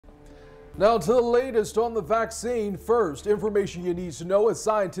Now to the latest on the vaccine. First, information you need to know as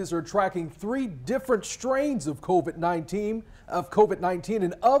scientists are tracking 3 different strains of COVID-19,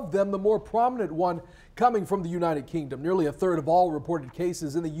 and of them, the more prominent one coming from the United Kingdom. Nearly a third of all reported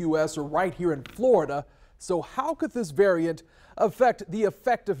cases in the U.S. are right here in Florida. So how could this variant affect the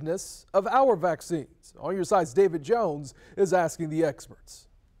effectiveness of our vaccines? On your side's David Jones is asking the experts.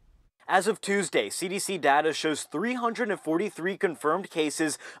 As of Tuesday, CDC data shows 343 confirmed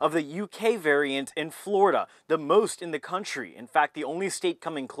cases of the UK variant in Florida, the most in the country. In fact, the only state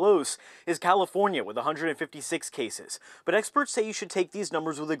coming close is California with 156 cases. But experts say you should take these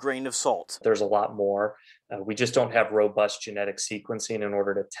numbers with a grain of salt. There's a lot more. We just don't have robust genetic sequencing in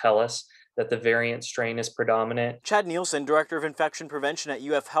order to tell us that the variant strain is predominant. Chad Nielsen, director of infection prevention at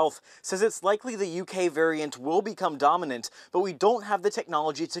UF Health, says it's likely the UK variant will become dominant, but we don't have the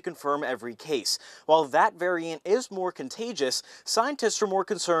technology to confirm every case. While that variant is more contagious, scientists are more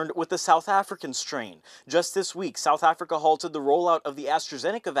concerned with the South African strain. Just this week, South Africa halted the rollout of the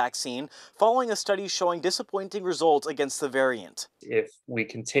AstraZeneca vaccine following a study showing disappointing results against the variant. If we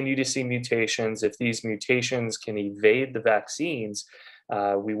continue to see mutations, if these mutations can evade the vaccines,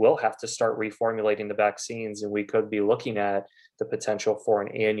 we will have to start reformulating the vaccines, and we could be looking at the potential for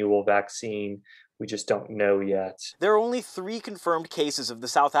an annual vaccine. We just don't know yet. There are only 3 confirmed cases of the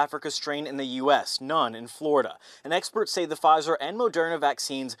South Africa strain in the U.S., none in Florida. And experts say the Pfizer and Moderna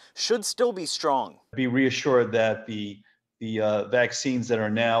vaccines should still be strong. Be reassured that the vaccines that are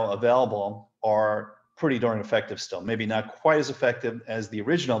now available are pretty darn effective still. Maybe not quite as effective as the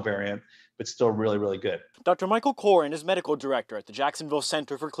original variant, but still really, really good. Dr. Michael Corin is medical director at the Jacksonville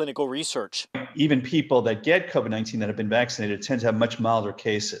Center for Clinical Research. Even people that get COVID-19 that have been vaccinated tend to have much milder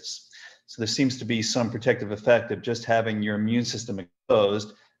cases. So there seems to be some protective effect of just having your immune system exposed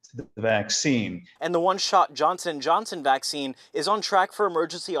to the vaccine. And the one-shot Johnson & Johnson vaccine is on track for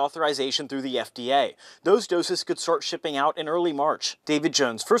emergency authorization through the FDA. Those doses could start shipping out in early March. David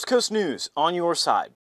Jones, First Coast News, on your side.